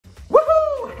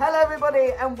Hello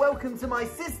everybody and welcome to my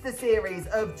sister series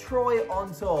of Troy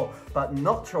on Tour, but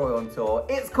not Troy on Tour.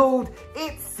 It's called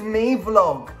It's Smee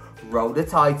Vlog. Roll the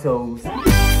titles.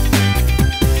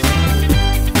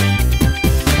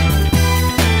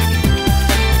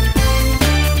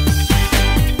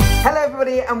 Hello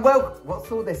everybody and welcome.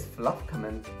 What's all this fluff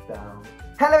coming down?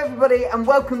 Hello everybody and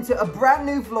welcome to a brand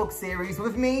new vlog series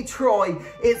with me, Troy.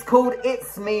 It's called It's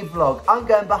Smee Vlog. I'm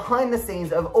going behind the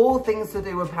scenes of all things to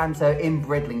do with Panto in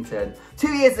Bridlington. 2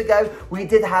 years ago, we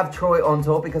did have Troy on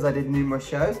tour because I did numerous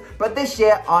shows. But this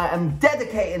year, I am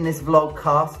dedicating this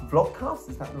vlogcast?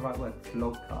 Is that the right word?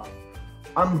 Vlogcast.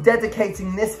 I'm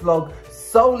dedicating this vlog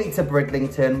solely to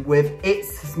Bridlington with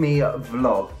It's Smee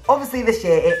Vlog. Obviously this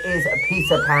year it is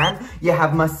Peter Pan. You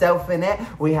have myself in it,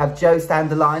 we have Joe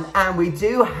Standerline, and we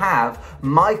do have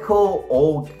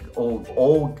Michael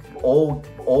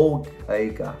there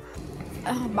you go.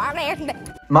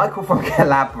 Michael from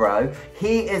Calabro,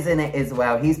 he is in it as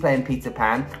well. He's playing Peter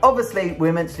Pan. Obviously, we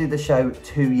were meant to do the show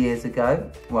 2 years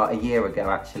ago. Well, a year ago,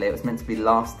 actually. It was meant to be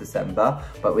last December,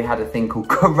 but we had a thing called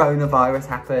coronavirus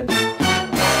happen.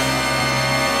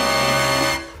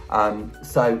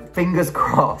 So fingers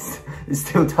crossed, it's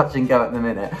still touch and go at the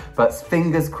minute, but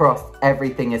fingers crossed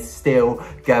everything is still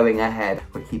going ahead.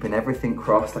 We're keeping everything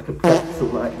crossed like a pretzel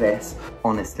like this.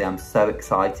 Honestly, I'm so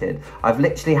excited. I've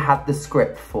literally had the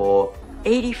script for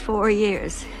 84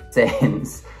 years.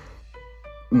 Since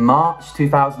March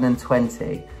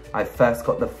 2020. I first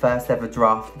got the first ever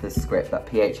draft of the script that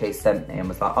PHA sent me and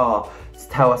was like, oh,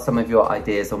 tell us some of your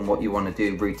ideas on what you want to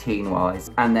do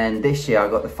routine-wise. And then this year I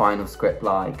got the final script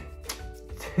like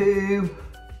two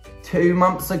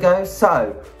months ago.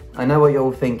 So I know what you're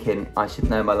all thinking, I should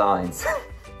know my lines,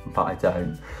 but I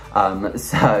don't.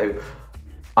 So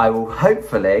I will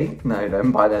hopefully know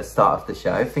them by the start of the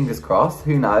show, fingers crossed,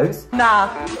 who knows? No.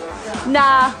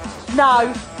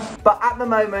 But at the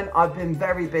moment, I've been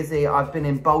very busy. I've been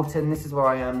in Bolton. This is where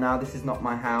I am now. This is not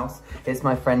my house. It's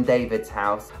my friend David's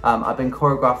house. I've been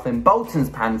choreographing Bolton's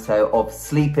Panto of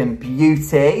Sleeping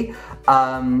Beauty.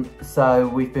 So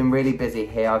we've been really busy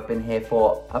here. I've been here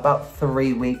for about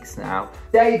 3 weeks now.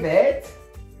 David,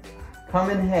 come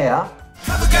in here.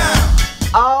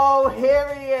 Oh,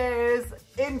 here he is.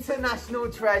 International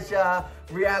treasure,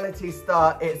 reality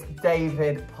star, it's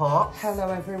David Potts. Hello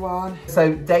everyone.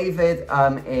 So David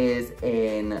is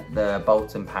in the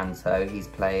Bolton Panto. He's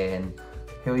playing,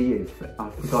 who are you? I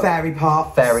forgot. Fairy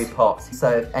Potts. Fairy Potts. So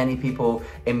if any people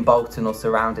in Bolton or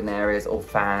surrounding areas or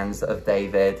fans of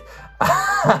David,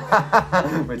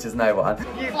 which is no one.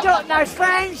 You don't know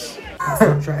French. That's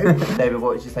not true. David,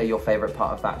 what would you say your favourite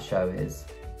part of that show is?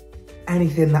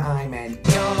 Anything that I'm in.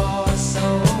 You're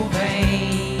so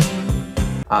vain.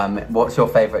 What's your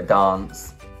favourite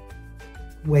dance?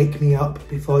 Wake me up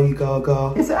before you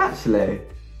go. Is it actually?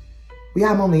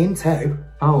 Yeah, I'm only in two.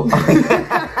 Oh.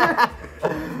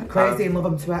 Crazy in love,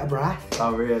 I'm too out of breath.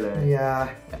 Oh, really? Yeah.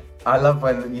 I love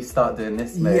when you start doing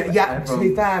this move. Yeah, to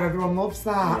be fair, everyone loves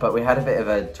that. But we had a bit of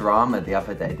a drama the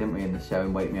other day, didn't we, in the show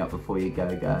in Wake Me Up Before You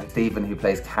Go. Stephen, who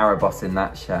plays Caraboss in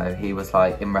that show, he was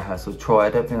like, in rehearsal, Troy,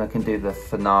 I don't think I can do the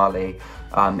finale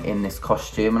in this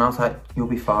costume. And I was like, you'll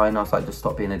be fine. I was like, just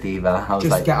stop being a diva. I was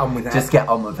just like, get on with it. Just get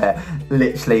on with it.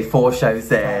 Literally 4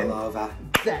 shows in. All over.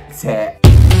 That's it.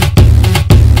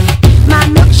 My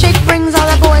milkshake brings all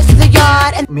the boys to the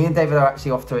yard. And me and David are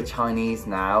actually off to a Chinese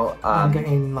now. I'm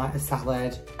getting like a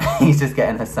salad. He's just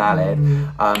getting a salad.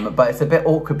 But it's a bit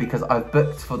awkward because I've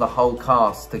booked for the whole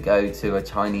cast to go to a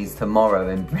Chinese tomorrow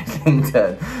in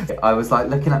Bridlington. I was like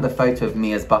looking at the photo of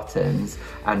me as Buttons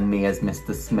and me as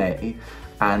Mr. Smee.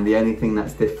 And the only thing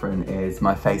that's different is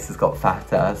my face has got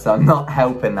fatter. So I'm not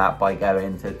helping that by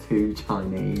going to 2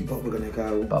 Chinese. But we're gonna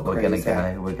go. But we're gonna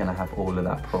go. We're gonna have all of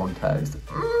that prawn toast.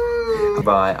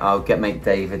 Right, I'll make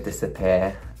David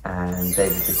disappear and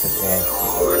David disappear.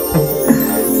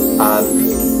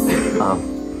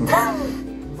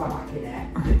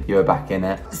 You were back in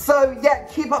it. So yeah,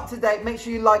 keep up to date. Make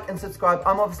sure you like and subscribe.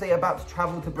 I'm obviously about to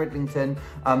travel to Bridlington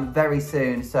very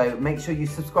soon. So make sure you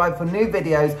subscribe for new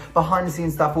videos, behind the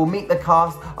scenes stuff. We'll meet the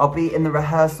cast. I'll be in the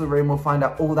rehearsal room. We'll find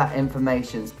out all that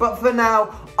information. But for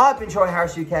now, I've been Troy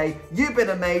Harris UK. You've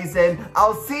been amazing.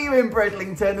 I'll see you in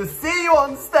Bridlington. See you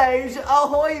on stage.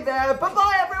 Ahoy there.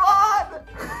 Bye-bye,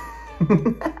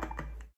 everyone.